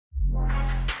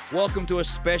Welcome to a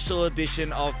special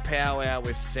edition of Powwow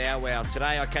with Sowwow.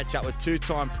 Today I catch up with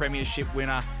two-time premiership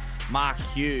winner Mark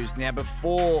Hughes. Now,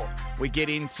 before we get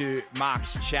into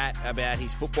Mark's chat about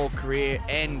his football career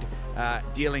and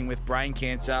dealing with brain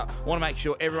cancer, I want to make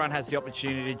sure everyone has the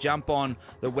opportunity to jump on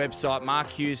the website, Mark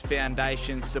Hughes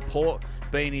Foundation, support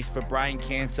Beanies for brain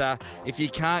cancer. If you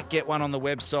can't get one on the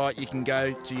website, you can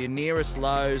go to your nearest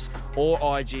Lowe's or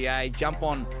IGA. Jump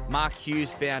on Mark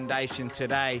Hughes Foundation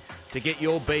today to get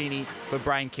your beanie for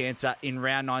brain cancer in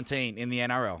round 19 in the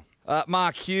NRL.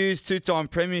 Mark Hughes, two-time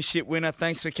premiership winner.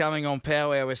 Thanks for coming on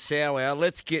Powwow with Sowwow.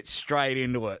 Let's get straight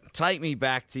into it. Take me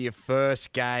back to your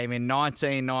first game in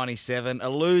 1997, a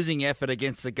losing effort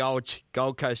against the Gold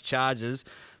Coast Chargers,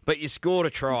 but you scored a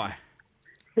try.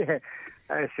 Yeah,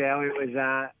 Sal, it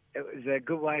was a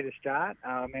good way to start.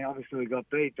 Obviously we got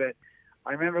beat, but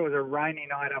I remember it was a rainy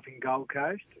night up in Gold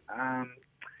Coast,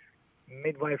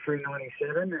 midway through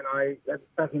 97, and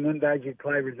back in them days you'd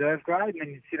play reserve grade and then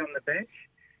you'd sit on the bench.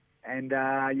 And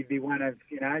you'd be one of,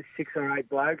 6 or 8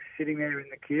 blokes sitting there in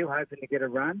the queue hoping to get a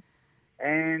run.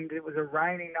 And it was a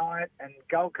rainy night, and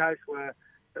Gold Coast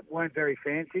weren't very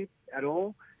fancy at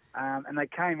all. And they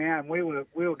came out, and we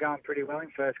were going pretty well in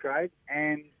first grade.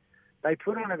 And they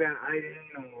put on about 18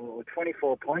 or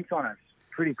 24 points on us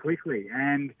pretty quickly.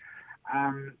 And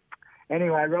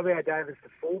anyway, Robbie Davis, the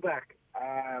fullback,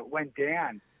 went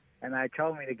down, and they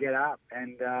told me to get up.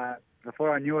 And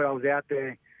before I knew it, I was out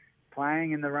there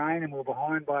playing in the rain, and we were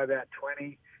behind by about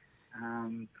 20.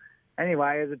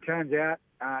 Anyway, as it turns out,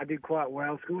 I did quite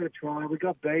well, scored a try. We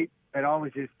got beat, but I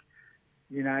was just,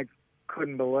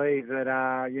 couldn't believe that,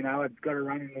 I'd got a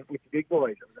run in with the big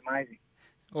boys. It was amazing.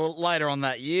 Well, later on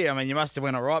that year, you must have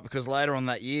went all right, because later on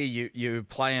that year, you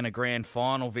play in a grand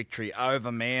final victory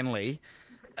over Manly.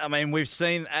 We've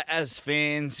seen, as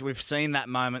fans, we've seen that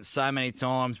moment so many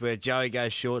times where Joey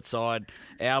goes short side,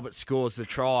 Albert scores the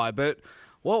try, but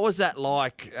what was that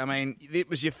like? It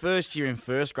was your first year in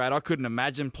first grade. I couldn't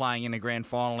imagine playing in a grand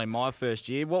final in my first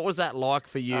year. What was that like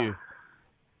for you?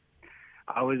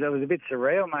 It was a bit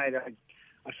surreal, mate.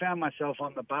 I found myself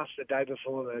on the bus the day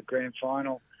before the grand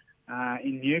final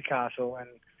in Newcastle, and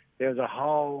there was a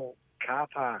whole car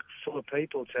park full of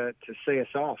people to see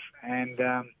us off. And,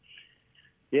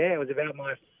 it was about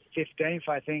my 15th,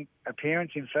 I think,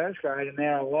 appearance in first grade, and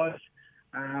there I was.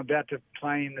 About to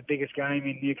play in the biggest game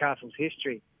in Newcastle's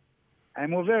history.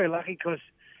 And we're very lucky because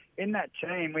in that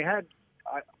team we had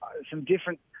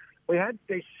we had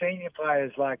these senior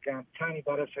players like Tony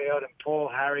Butterfield and Paul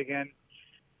Harrigan,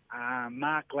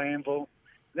 Mark Glanville.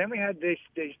 Then we had this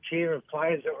tier of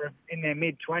players that were in their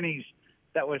mid-20s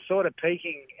that were sort of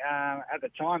peaking at the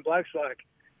time. Blokes like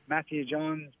Matthew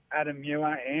Johns, Adam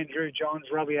Muir, Andrew Johns,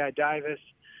 Robbie Davis.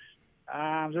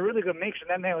 It was a really good mix. And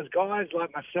then there was guys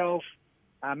like myself.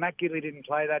 Matt Gidley didn't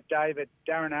play that day, but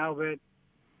Darren Albert,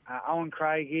 Owen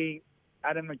Craigie,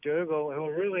 Adam McDougall, who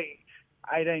were really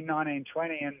 18, 19,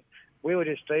 20, and we were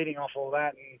just feeding off all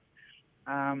that.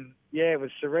 And, it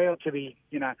was surreal to be,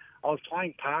 I was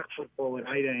playing park football at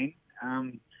 18,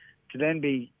 to then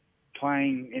be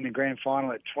playing in a grand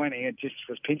final at 20, it just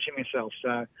was pinching myself.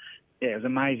 So, it was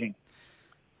amazing.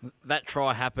 That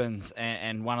try happens,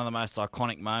 and one of the most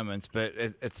iconic moments, but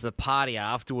it's the party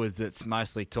afterwards that's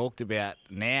mostly talked about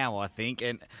now, I think.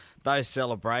 And those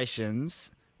celebrations,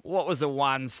 what was the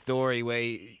one story where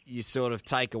you sort of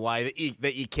take away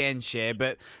that you can share,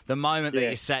 but the moment that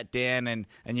you sat down and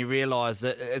you realised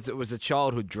that it was a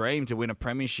childhood dream to win a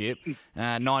premiership,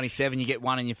 97, you get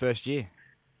one in your first year?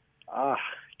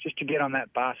 Just to get on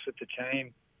that bus with the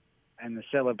team and the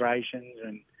celebrations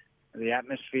and the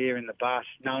atmosphere in the bus,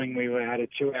 knowing we had a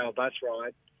 2-hour bus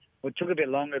ride. Well, it took a bit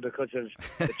longer because of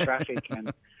the traffic.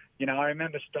 And, I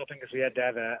remember stopping because we had to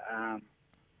have a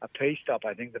pee stop.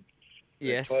 I think the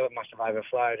toilet must have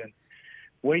overflowed. And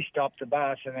we stopped the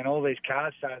bus, and then all these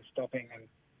cars started stopping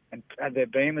and had their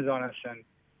beamers on us and,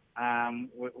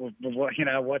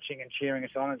 watching and cheering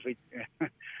us on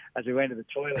as we went to the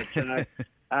toilet. So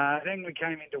then we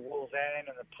came into Wolves End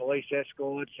and the police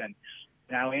escorts, and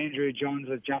Andrew Johns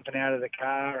was jumping out of the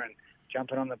car and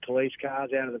jumping on the police cars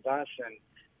out of the bus,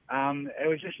 and it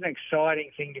was just an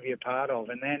exciting thing to be a part of.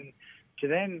 And then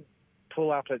to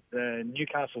pull up at the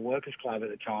Newcastle Workers Club at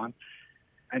the time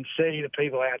and see the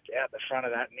people out the front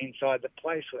of that and inside the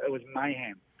place, it was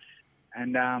mayhem.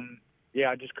 And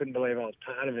I just couldn't believe I was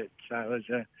part of it. So it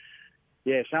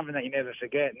was something that you never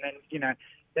forget. And then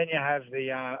then you have the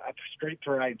a street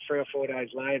parade 3 or 4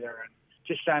 days later, and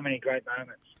just so many great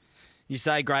moments. You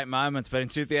say great moments, but in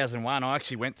 2001, I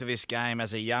actually went to this game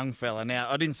as a young fella. Now,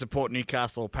 I didn't support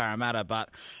Newcastle or Parramatta, but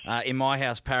in my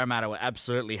house, Parramatta were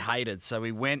absolutely hated. So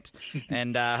we went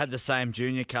and had the same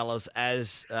junior colours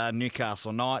as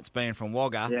Newcastle Knights, being from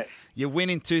Wagga. Yeah. You win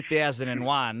in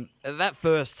 2001. That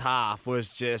first half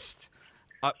was just...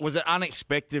 was it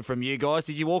unexpected from you guys?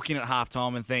 Did you walk in at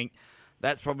halftime and think,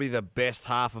 that's probably the best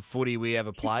half of footy we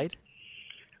ever played?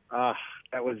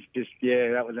 That was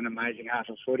that was an amazing half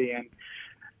of footy. And,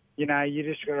 you know, you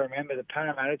just got to remember the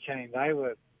Parramatta team, they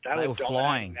were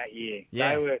flying that year. Yeah.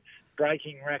 They were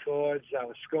breaking records. They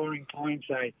were scoring points.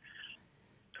 Their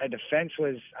defence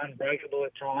was unbreakable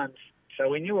at times. So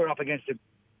we knew we were up against a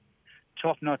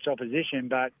top-notch opposition.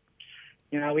 But,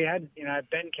 you know, we had,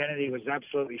 Ben Kennedy was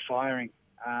absolutely firing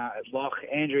at lock.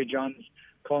 Andrew Johns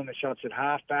calling the shots at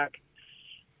halfback.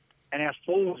 And our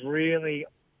forwards really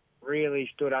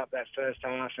stood up that first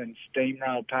half and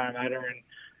steamrolled Parramatta. And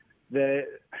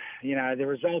the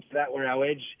results of that were our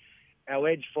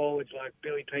edge forwards like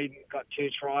Billy Peden got 2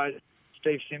 tries,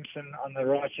 Steve Simpson on the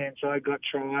right hand side got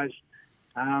tries,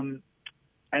 and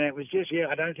it was just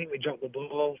I don't think we dropped the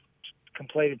ball.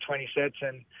 Completed 20 sets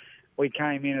and we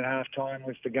came in at half-time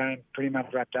with the game pretty much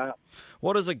wrapped up.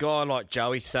 What does a guy like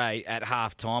Joey say at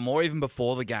half-time or even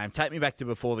before the game? Take me back to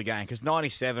before the game, because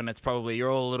 97, it's probably you're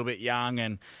all a little bit young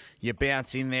and you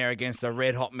bounce in there against a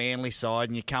red-hot Manly side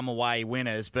and you come away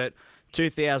winners. But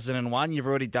 2001, you've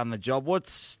already done the job.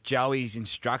 What's Joey's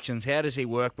instructions? How does he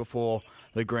work before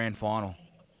the grand final?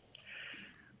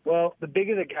 Well, the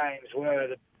bigger the games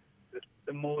were,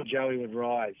 the more Joey would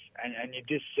rise. And you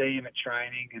just see him at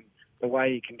training and the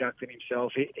way he conducted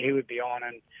himself, he would be on.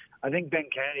 And I think Ben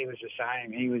Kennedy was the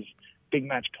same. He was a big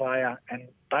match player, and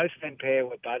both of them pair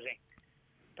were buzzing.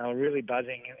 They were really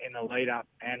buzzing in the lead-up.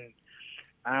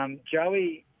 And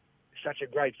Joey, such a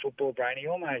great football brain,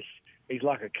 he's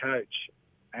like a coach.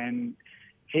 And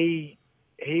he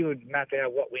would map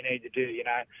out what we need to do.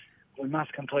 We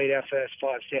must complete our first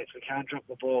 5 sets. We can't drop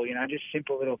the ball, just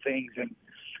simple little things. And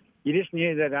you just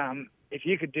knew that if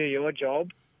you could do your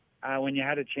job, when you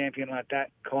had a champion like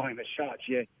that calling the shots,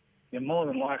 you're more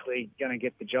than likely going to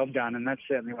get the job done, and that's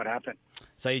certainly what happened.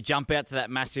 So you jump out to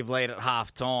that massive lead at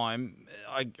half-time.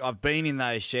 I've been in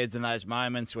those sheds and those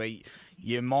moments where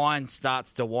your mind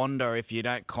starts to wander if you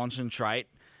don't concentrate.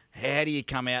 How do you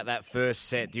come out that first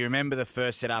set? Do you remember the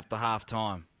first set after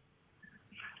half-time?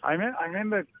 I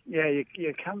remember, you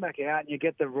come back out and you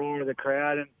get the roar of the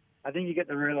crowd, and I think you get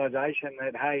the realisation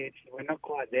that, hey, we're not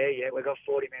quite there yet. We've got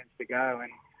 40 minutes to go,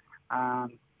 and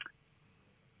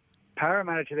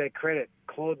Parramatta, to their credit,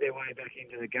 clawed their way back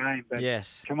into the game. But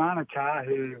yes. Kamana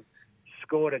Tahu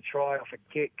scored a try off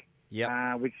a kick,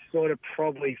 which sort of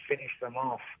probably finished them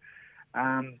off.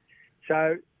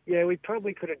 We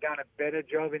probably could have done a better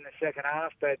job in the second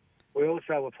half, but we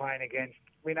also were playing against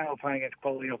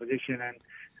quality opposition.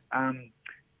 And,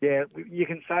 you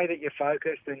can say that you're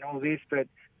focused and all this, but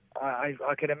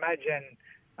I could imagine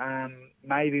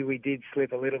maybe we did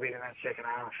slip a little bit in that second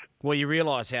half. Well, you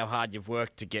realise how hard you've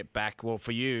worked to get back. Well,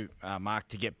 for you, Mark,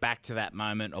 to get back to that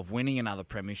moment of winning another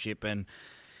premiership, and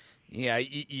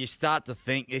you start to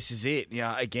think this is it.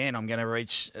 Again, I'm going to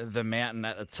reach the mountain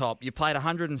at the top. You played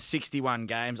 161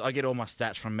 games. I get all my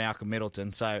stats from Malcolm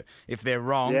Middleton, so if they're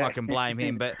wrong, I can blame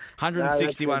him. But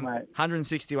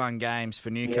 161 games for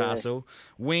Newcastle,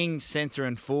 wing, centre,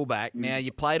 and fullback. Now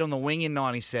you played on the wing in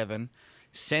 '97.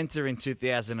 Centre in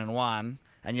 2001,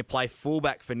 and you play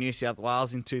fullback for New South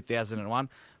Wales in 2001.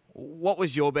 What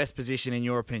was your best position in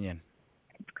your opinion?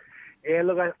 Yeah,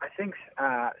 look, I think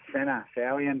centre,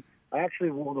 Sowwow, and I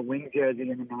actually wore the wing jersey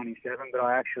in the '97, but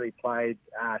I actually played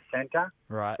centre.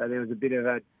 Right. So there was a bit of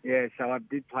so I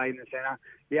did play in the centre.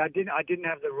 Yeah, I didn't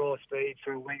have the raw speed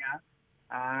for a winger.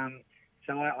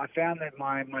 So I found that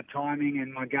my timing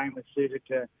and my game was suited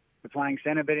to playing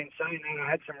centre. But in saying that,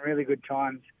 I had some really good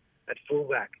times at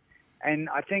fullback. And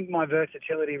I think my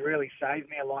versatility really saved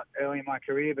me a lot early in my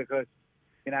career because,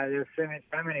 there were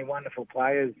so many wonderful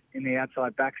players in the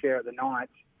outside backs there at the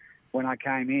Knights when I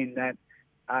came in that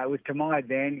it was to my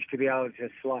advantage to be able to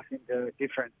slot into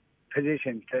different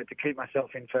positions to keep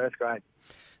myself in first grade.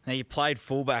 Now, you played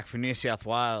fullback for New South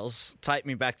Wales. Take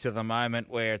me back to the moment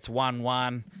where it's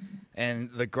 1-1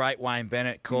 and the great Wayne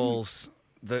Bennett calls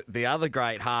the other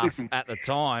great half at the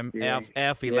time,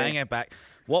 Alfie Langer back.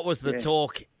 What was the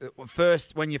talk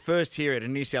first when you first hear it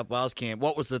in New South Wales camp?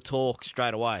 What was the talk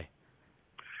straight away?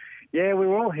 Yeah, we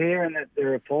were all hearing the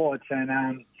reports,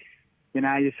 and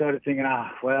you're sort of thinking,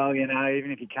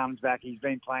 even if he comes back, he's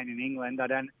been playing in England.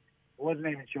 Wasn't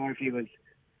even sure if he was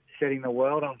setting the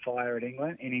world on fire in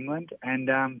England.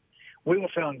 And we were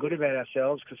feeling good about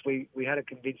ourselves because we had a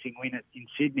convincing win in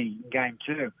Sydney in Game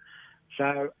 2.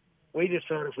 So we just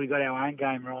thought if we got our own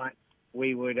game right,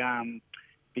 we would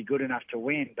be good enough to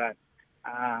win. But,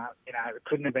 it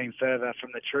couldn't have been further from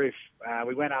the truth.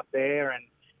 We went up there and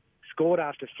scored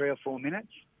after 3 or 4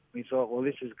 minutes. We thought, well,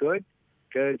 this is good.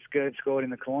 Gerd scored in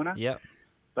the corner. Yep.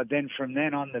 But then from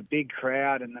then on, the big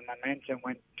crowd and the momentum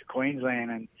went to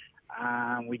Queensland,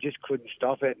 and we just couldn't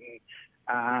stop it.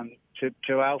 And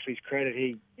to Alfie's credit,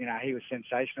 he was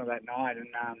sensational that night,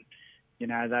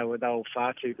 and they were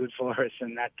far too good for us,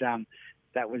 and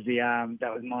that was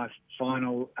my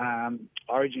final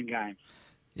Origin game.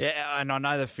 Yeah, and I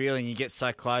know the feeling. You get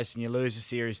so close and you lose the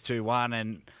series 2-1,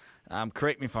 and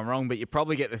correct me if I'm wrong, but you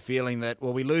probably get the feeling that,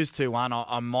 well, we lose 2-1,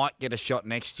 I might get a shot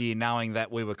next year knowing that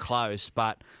we were close,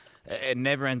 but it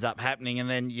never ends up happening. And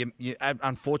then you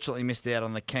unfortunately missed out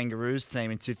on the Kangaroos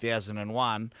team in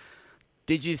 2001.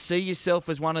 Did you see yourself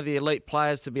as one of the elite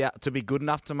players to be good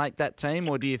enough to make that team,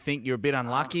 or do you think you're a bit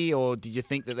unlucky, or did you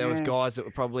think that there was guys that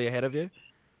were probably ahead of you?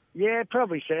 Yeah,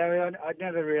 probably so. I'd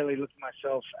never really looked at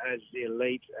myself as the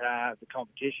elite of the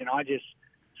competition. I just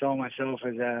saw myself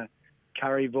as a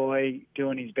curry boy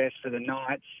doing his best for the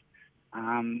Knights,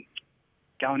 going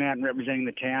out and representing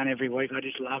the town every week. I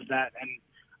just loved that, and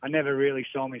I never really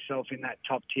saw myself in that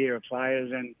top tier of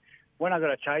players. And when I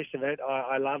got a taste of it,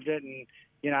 I loved it,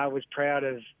 and I was proud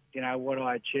of what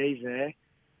I achieved there.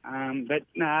 But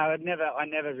no, I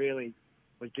never really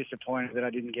was disappointed that I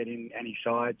didn't get in any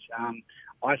sides.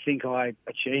 I think I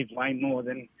achieved way more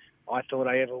than I thought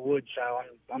I ever would, so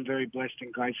I'm very blessed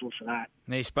and grateful for that.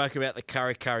 Now, you spoke about the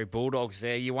Curry Bulldogs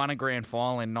there. You won a grand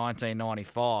final in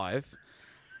 1995.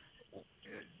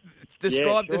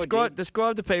 Describe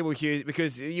to people, Hughes,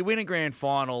 because you win a grand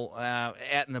final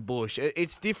out in the bush.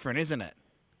 It's different, isn't it?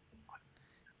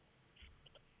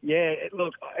 Yeah,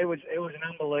 look, it was an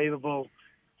unbelievable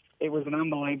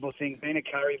thing being a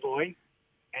Curry boy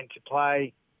and to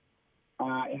play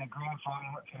in a grand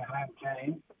final for your home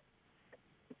team.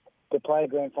 To play a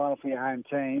grand final for your home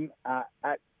team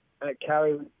at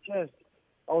Curry, I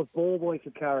was ball boy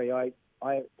for Curry.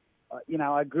 I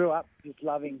grew up just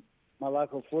loving my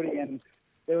local footy, and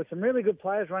there were some really good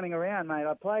players running around, mate.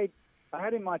 I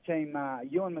had in my team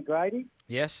Ewan McGrady.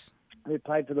 Yes. Who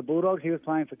played for the Bulldogs. He was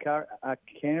playing for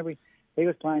Canterbury. He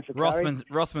was playing for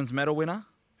Rothman's medal winner.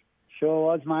 Sure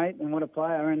was, mate, and what a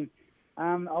player. And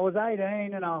I was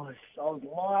 18, and I was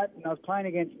light, and I was playing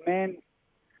against men.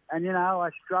 And, I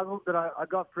struggled, but I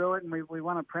got through it, and we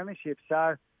won a premiership.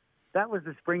 So that was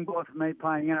the springboard for me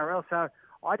playing NRL. So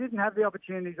I didn't have the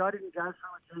opportunities. I didn't go through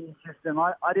a training system.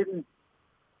 I didn't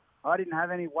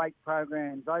have any weight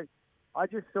programs. I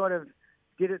just sort of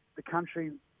did it the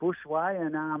country bush way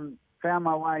and found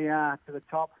my way to the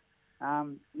top,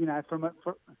 from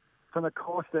a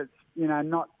course that's,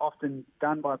 not often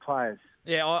done by players.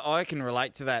 Yeah, I can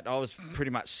relate to that. I was pretty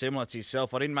much similar to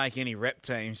yourself. I didn't make any rep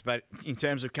teams, but in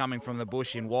terms of coming from the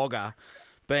bush in Wagga,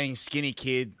 being a skinny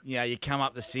kid, you come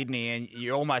up to Sydney and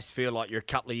you almost feel like you're a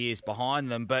couple of years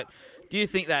behind them. But do you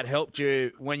think that helped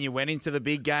you when you went into the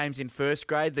big games in first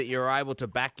grade, that you were able to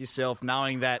back yourself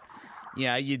knowing that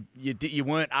you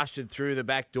weren't ushered through the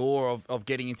back door of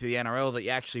getting into the NRL, that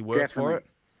you actually worked for it?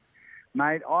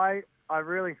 Mate, I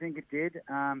really think it did.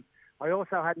 I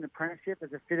also had an apprenticeship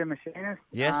as a fitter machinist.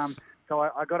 Yes. So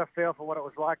I got a feel for what it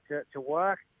was like to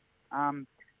work. And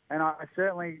I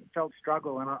certainly felt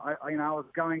struggle. And I was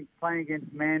playing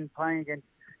against men,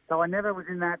 so I never was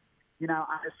in that,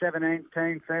 under 17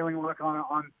 team feeling like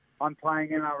I'm playing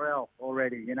NRL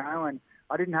already, and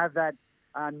I didn't have that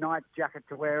night jacket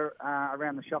to wear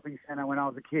around the shopping centre when I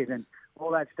was a kid and all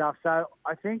that stuff. So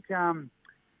I think I'm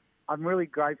really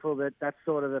grateful that that's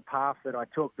sort of the path that I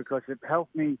took, because it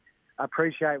helped me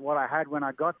appreciate what I had when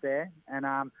I got there, and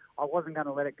I wasn't going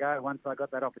to let it go once I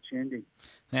got that opportunity.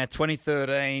 Now,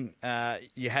 2013,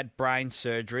 you had brain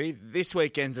surgery. This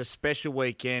weekend's a special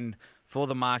weekend for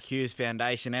the Mark Hughes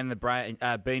Foundation and the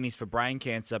Beanies for Brain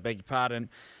Cancer, beg your pardon.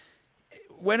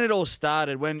 When it all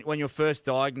started, when you're first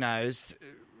diagnosed,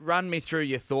 run me through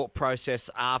your thought process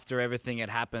after everything had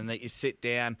happened, that you sit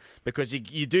down, because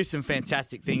you do some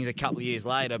fantastic things a couple of years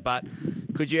later, but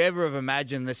could you ever have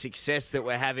imagined the success that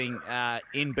we're having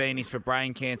in Beanies for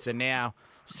Brain Cancer now,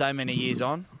 so many years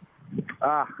on?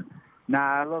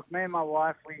 No, look, me and my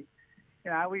wife,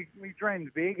 we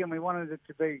dreamed big and we wanted it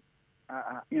to be,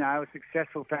 a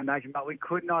successful foundation, but we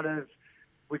couldn't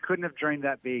have dreamed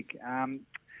that big.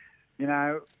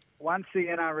 Once the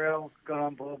NRL got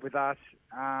on board with us,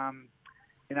 and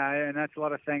that's a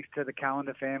lot of thanks to the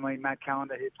Callender family, Matt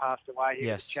Callender, who passed away. He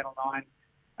was Channel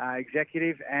 9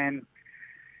 executive, and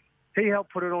he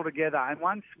helped put it all together. And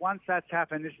once that's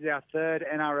happened, this is our third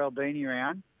NRL Beanie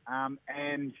round,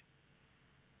 and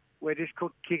we're just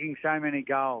kicking so many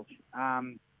goals,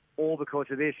 all because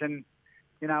of this. And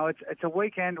it's a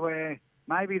weekend where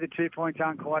maybe the 2 points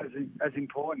aren't quite as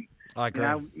important. I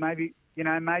agree.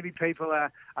 Maybe people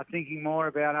are thinking more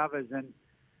about others and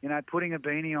putting a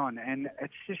beanie on, and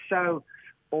it's just so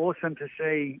awesome to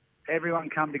see everyone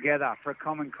come together for a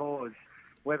common cause,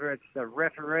 whether it's the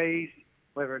referees,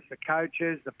 whether it's the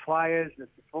coaches, the players, the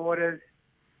supporters.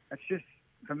 It's just,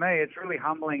 for me, it's really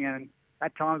humbling, and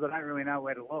at times I don't really know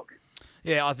where to look.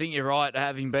 Yeah, I think you're right.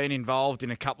 Having been involved in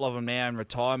a couple of them now in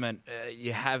retirement,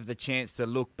 you have the chance to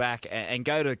look back and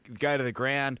go to the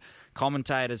ground,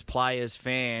 commentators, players,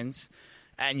 fans,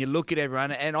 and you look at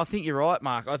everyone. And I think you're right,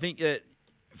 Mark. I think that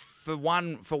for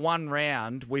one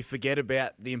round, we forget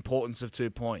about the importance of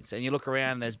 2 points. And you look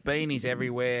around, there's beanies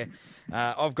everywhere.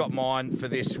 I've got mine for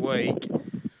this week.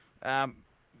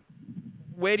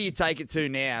 Where do you take it to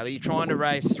now? Are you trying to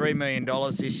raise $3 million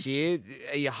this year?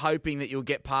 Are you hoping that you'll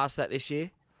get past that this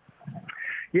year?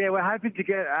 Yeah, we're hoping to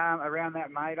get around that,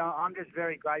 mate. I'm just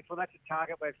very grateful. That's a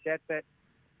target we've set, but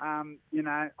I'm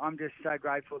just so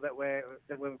grateful that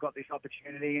we've got this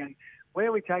opportunity. And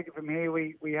where we take it from here,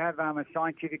 we have a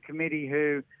scientific committee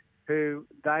who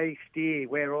they steer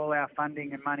where all our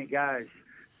funding and money goes.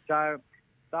 So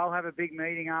they'll have a big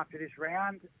meeting after this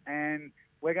round, and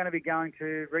we're going to be going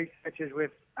to researchers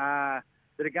that are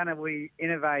going to be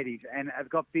innovative and have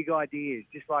got big ideas,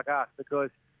 just like us, because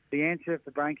the answer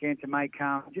for brain cancer may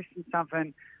come just in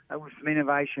something with some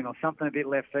innovation or something a bit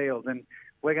left field. And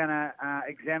we're going to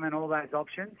examine all those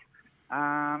options.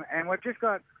 And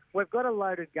we've got a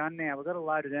loaded gun now. We've got a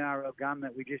loaded NRL gun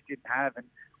that we just didn't have. And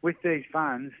with these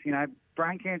funds,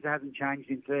 brain cancer hasn't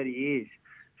changed in 30 years.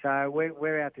 So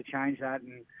we're out to change that.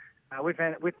 And with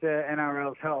the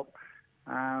NRL's help,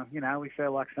 we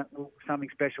feel like something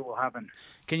special will happen.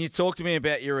 Can you talk to me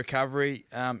about your recovery,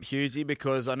 Hughesy?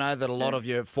 Because I know that a lot of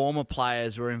your former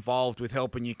players were involved with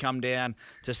helping you come down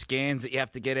to scans that you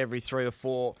have to get every 3 or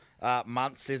 4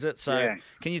 months, is it? So yeah.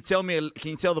 Can you tell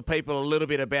the people a little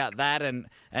bit about that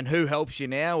and who helps you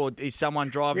now? Or is someone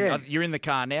driving? Yeah. You're in the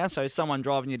car now, so is someone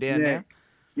driving you down now?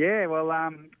 Yeah, well,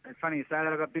 it's funny you say that.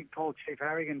 I've got Big Paul Chief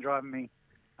Harrigan driving me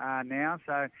now.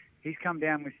 So he's come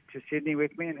down to Sydney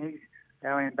with me, and he's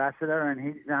our ambassador, and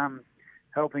he's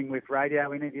helping with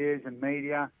radio interviews and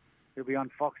media. He'll be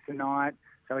on Fox tonight,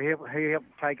 so he'll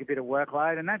take a bit of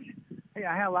workload. And that's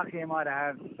how lucky am I to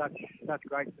have such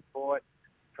great support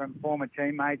from former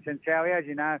teammates. And Sowwow, as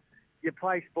you know, you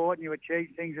play sport and you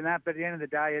achieve things and that, but at the end of the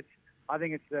day, I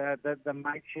think it's the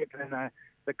mateship and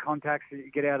the contacts that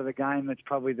you get out of the game that's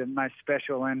probably the most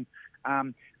special. And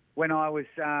when I was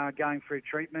going through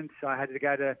treatments, I had to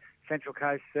go to Central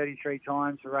Coast 33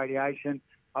 times for radiation.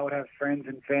 I would have friends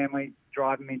and family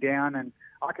driving me down, and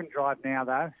I can drive now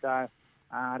though, so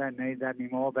I don't need that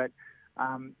anymore. But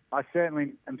I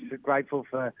certainly am grateful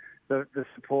for the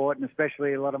support, and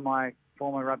especially a lot of my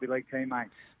former rugby league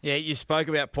teammates. Yeah, you spoke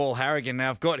about Paul Harrigan.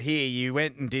 Now I've got here, you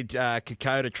went and did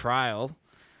Kokoda Trail.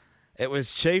 It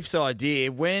was Chief's idea.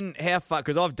 How far?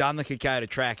 Because I've done the Kokoda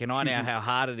track and I know how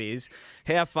hard it is.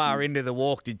 How far into the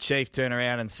walk did Chief turn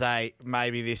around and say,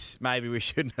 maybe we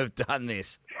shouldn't have done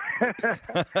this?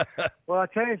 Well, I'll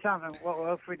tell you something. What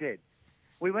else we did?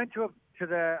 We went to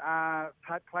the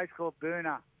place called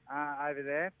Boona over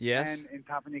there, yes, in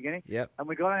Papua New Guinea. Yep. And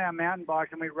we got on our mountain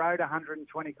bikes and we rode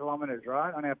 120 kilometres,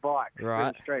 right, on our bikes through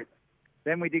the streets.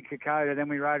 Then we did Kokoda. Then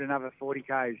we rode another 40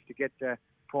 k's to get to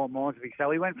Port Moresby. So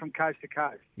we went from coast to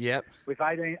coast. Yep. With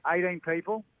 18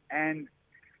 people, and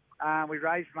we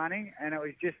raised money, and it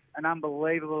was just an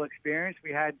unbelievable experience.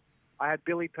 I had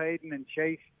Billy Peden and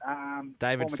Chief,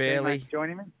 David Fairley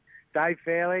joining me. Dave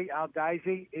Fairley,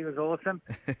 Daisy, he was awesome.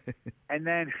 And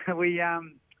then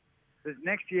this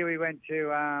next year we went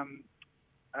to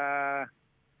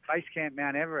Base Camp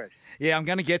Mount Everest. Yeah, I'm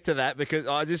going to get to that because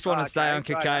I just want to stay on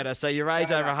Kokoda. So you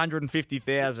raised over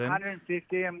 150,000.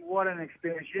 150, and what an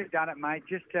experience! You've done it, mate.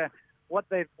 Just to what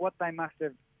they must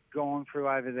have gone through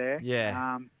over there.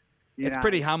 Yeah, it's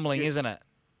pretty humbling, isn't it?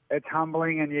 It's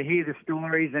humbling, and you hear the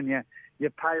stories, and you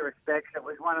pay respects. It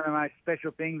was one of the most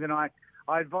special things, and I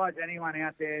advise anyone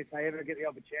out there if they ever get the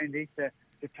opportunity to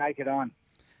take it on.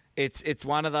 It's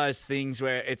one of those things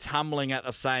where it's humbling at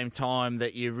the same time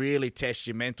that you really test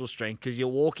your mental strength because you're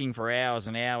walking for hours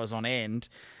and hours on end,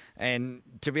 and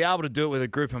to be able to do it with a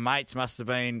group of mates must have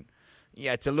been,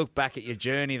 to look back at your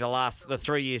journey the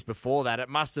 3 years before that, it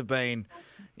must have been,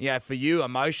 for you,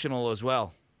 emotional as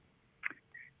well.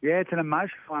 Yeah, it's an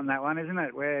emotional one, that one, isn't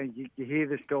it? Where you hear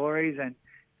the stories and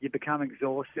you become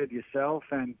exhausted yourself,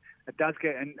 and it does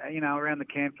get, and around the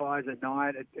campfires at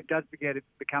night, it does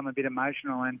become a bit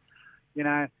emotional. And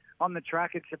on the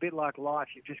track, it's a bit like life.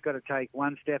 You've just got to take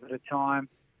one step at a time.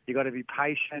 You've got to be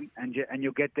patient, and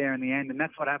you'll get there in the end. And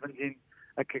that's what happens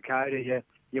at Kokoda.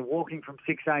 You're walking from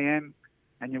 6 a.m.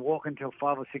 and you're walking till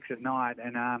 5 or 6 at night,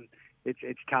 and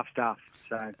it's tough stuff.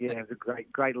 So yeah, it was a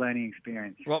great learning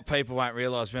experience. What people won't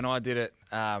realise, when I did it,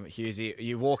 Hughesy,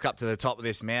 you walk up to the top of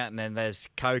this mountain and there's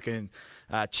Coke and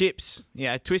chips,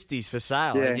 twisties for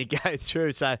sale, and you go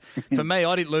through. So for me,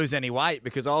 I didn't lose any weight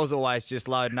because I was always just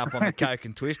loading up on the Coke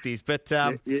and twisties. But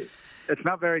it's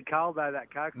not very cold though,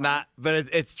 that Coke. Nah, but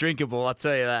it's drinkable, I'll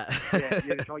tell you that.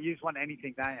 So you just want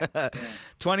anything, don't you? Yeah.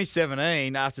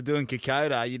 2017, after doing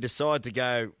Kokoda, you decide to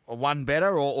go one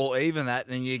better or even that,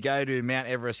 and you go to Mount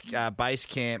Everest base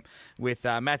camp with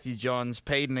Matthew Johns,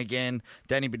 Peden again,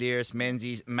 Danny Badiris,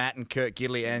 Menzies, Matt and Kurt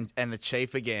Gidley, and the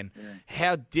Chief again. Yeah.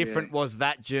 How different was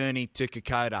that journey to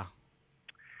Kokoda?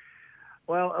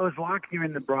 Well, it was like you're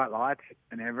in the bright lights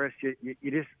in Everest. You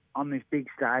just on this big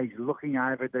stage looking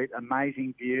over the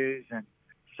amazing views and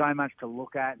so much to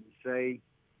look at and see.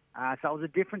 So it was a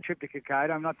different trip to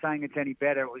Kokoda. I'm not saying it's any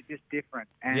better. It was just different.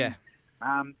 And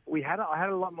I had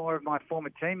a lot more of my former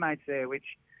teammates there, which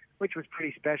was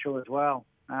pretty special as well.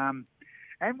 And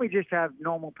we just have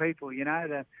normal people,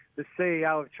 the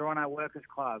CEO of Toronto Workers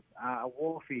Club, a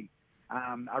wharfie,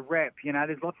 a rep.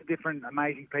 There's lots of different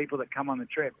amazing people that come on the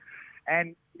trip.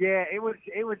 And, it was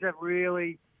a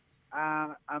really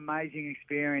amazing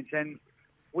experience. And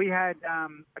we had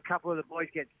a couple of the boys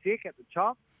get sick at the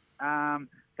top.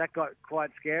 That got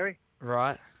quite scary.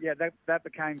 Right. Yeah, that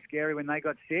became scary when they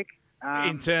got sick.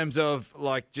 In terms of,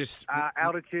 just...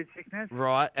 altitude sickness.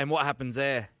 Right. And what happens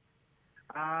there?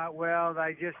 Well,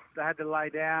 they had to lay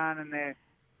down, and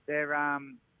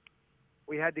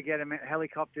we had to get them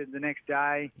helicoptered the next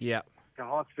day to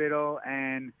hospital,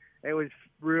 and it was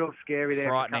real scary there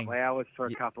for a couple of hours for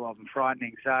a couple of them.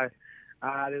 Frightening. So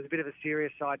there's a bit of a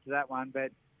serious side to that one,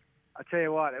 but I tell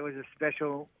you what, it was a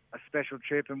special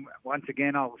trip, and once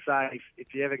again, I will say,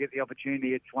 if you ever get the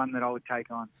opportunity, it's one that I would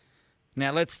take on.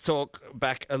 Now let's talk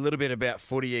back a little bit about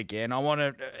footy again. I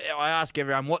ask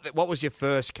everyone, what was your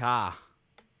first car?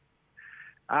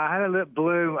 I had a little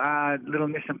blue little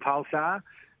Nissan Pulsar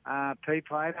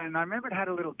P-plate, and I remember it had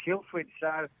a little kill switch,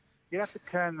 so you'd have to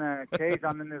turn the keys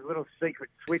on, and there's a little secret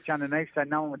switch underneath so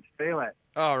no one would steal it.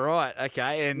 Oh, right,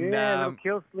 okay. And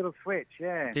little switch,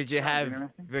 yeah. Did you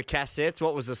have the cassettes?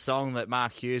 What was the song that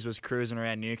Mark Hughes was cruising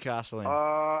around Newcastle in?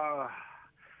 Oh,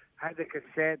 had the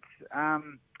cassettes.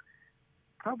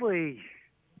 Probably,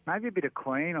 maybe a bit of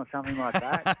Queen or something like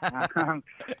that.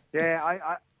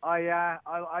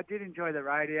 I did enjoy the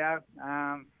radio.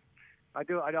 I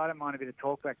don't mind a bit of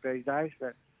talkback these days,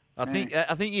 but. I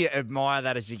think you admire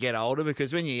that as you get older,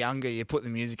 because when you're younger, you put the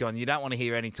music on. You don't want to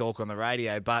hear any talk on the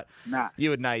radio, but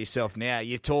you would know yourself now.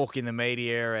 You talk in the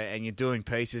media and you're doing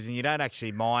pieces, and you don't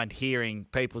actually mind hearing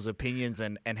people's opinions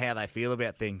and how they feel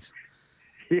about things.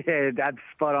 Yeah, that's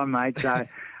spot on, mate. So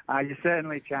you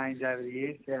certainly change over the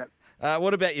years. Yeah.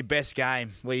 What about your best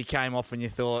game, where you came off and you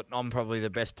thought, I'm probably the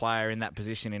best player in that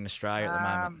position in Australia at the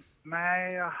moment?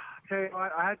 Mate, I'll tell you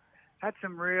what, I had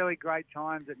some really great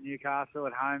times at Newcastle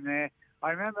at home there. I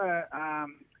remember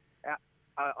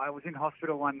I was in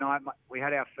hospital one night. We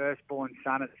had our firstborn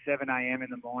son at 7 a.m. in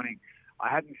the morning. I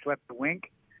hadn't slept a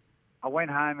wink. I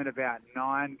went home at about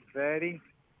 9:30,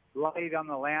 laid on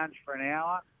the lounge for an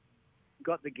hour,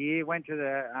 got the gear, went to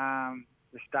the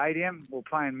stadium. We were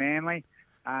playing Manly.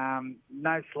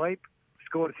 No sleep.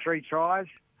 Scored 3 tries.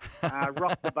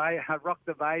 Rocked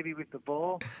the baby with the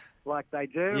ball, like they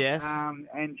do. Yes.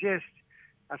 And just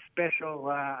a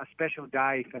special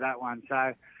day for that one.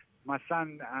 So my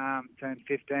son turned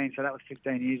 15, so that was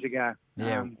 15 years ago.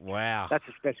 Yeah, wow. That's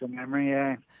a special memory,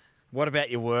 yeah. What about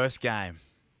your worst game?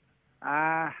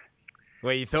 Where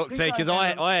you thought, because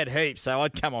I had heaps, so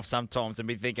I'd come off sometimes and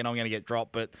be thinking I'm going to get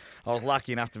dropped, but I was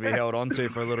lucky enough to be held on to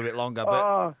for a little bit longer. But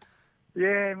oh,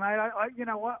 yeah, mate. You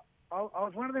know what? I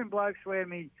was one of them blokes where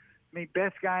me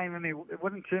best game and it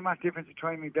wasn't too much difference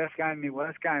between me best game and me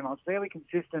worst game. I was fairly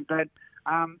consistent, but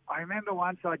I remember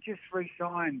once I just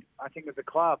re-signed, I think, with the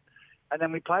club, and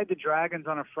then we played the Dragons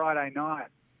on a Friday night,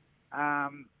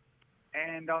 and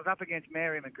I was up against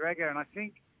Mary McGregor, and I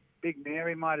think Big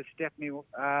Mary might have stepped me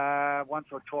once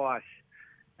or twice,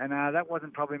 and that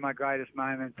wasn't probably my greatest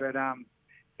moment, but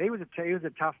he was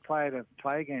a tough player to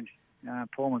play against,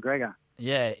 Paul McGregor.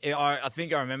 Yeah, I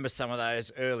think I remember some of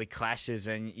those early clashes,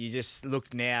 and you just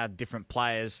look now at different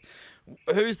players.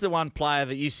 Who's the one player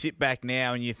that you sit back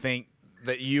now and you think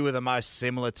that you were the most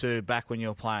similar to back when you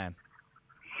were playing?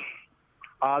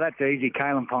 Oh, that's easy.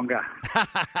 Kalen Ponga.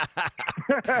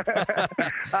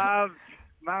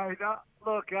 Mate,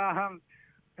 look,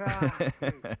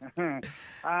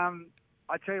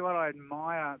 I tell you what, I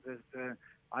admire these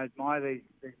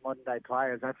modern day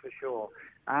players, that's for sure.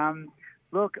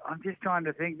 Look, I'm just trying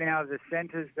to think now of the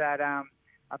centres that are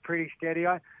pretty steady.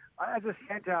 As a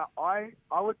centre, I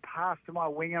would pass to my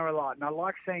winger a lot, and I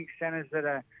like seeing centres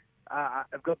that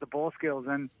have got the ball skills.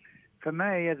 And for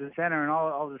me, as a centre, and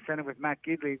I was a centre with Matt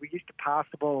Gidley, we used to pass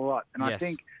the ball a lot. And yes. I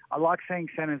think I like seeing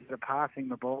centres that are passing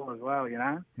the ball as well, you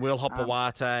know. Will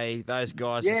Hopawate, those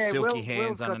guys with silky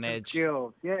hands Will's on got an the edge.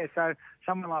 Skills. Yeah, so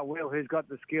someone like Will who's got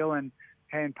the skill and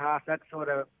hand pass, that's sort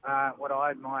of what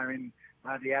I admire in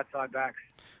the outside backs.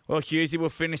 Well, Hughesy, we'll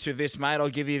finish with this, mate. I'll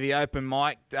give you the open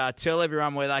mic. Tell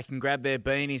everyone where they can grab their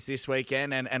beanies this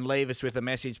weekend and leave us with a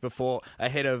message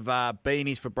ahead of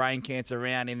Beanies for Brain Cancer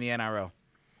round in the NRL.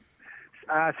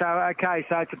 So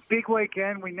it's a big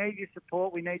weekend. We need your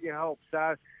support. We need your help.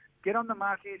 So get on the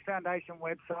Mark Hughes Foundation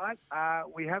website.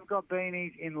 We have got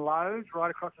beanies in Lowe's right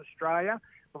across Australia.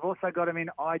 We've also got them in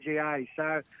IGA.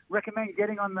 So recommend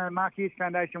getting on the Mark Hughes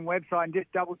Foundation website and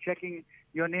just double-checking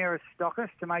your nearest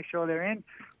stockist to make sure they're in.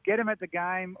 Get them at the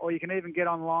game, or you can even get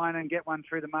online and get one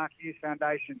through the Mark Hughes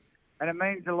Foundation. And it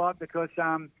means a lot because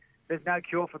there's no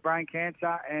cure for brain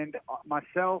cancer, and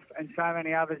myself and so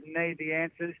many others need the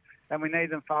answers, and we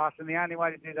need them fast. And the only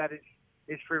way to do that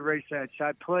is through research.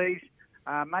 So please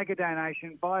make a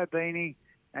donation, buy a beanie,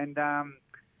 and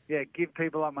give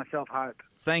people like myself hope.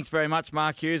 Thanks very much,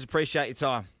 Mark Hughes. Appreciate your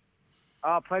time.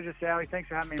 Oh, pleasure, Sowie. Thanks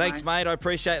for having me, Thanks, mate. I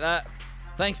appreciate that.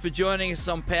 Thanks for joining us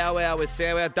on Powwow with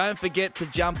Sowwow. Don't forget to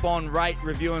jump on, rate,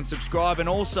 review and subscribe. And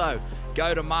also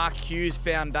go to Mark Hughes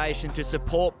Foundation to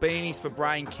support Beanies for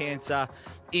Brain Cancer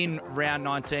in round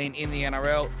 19 in the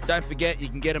NRL. Don't forget, you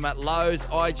can get them at Lowe's,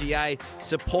 IGA.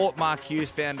 Support Mark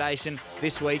Hughes Foundation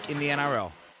this week in the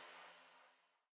NRL.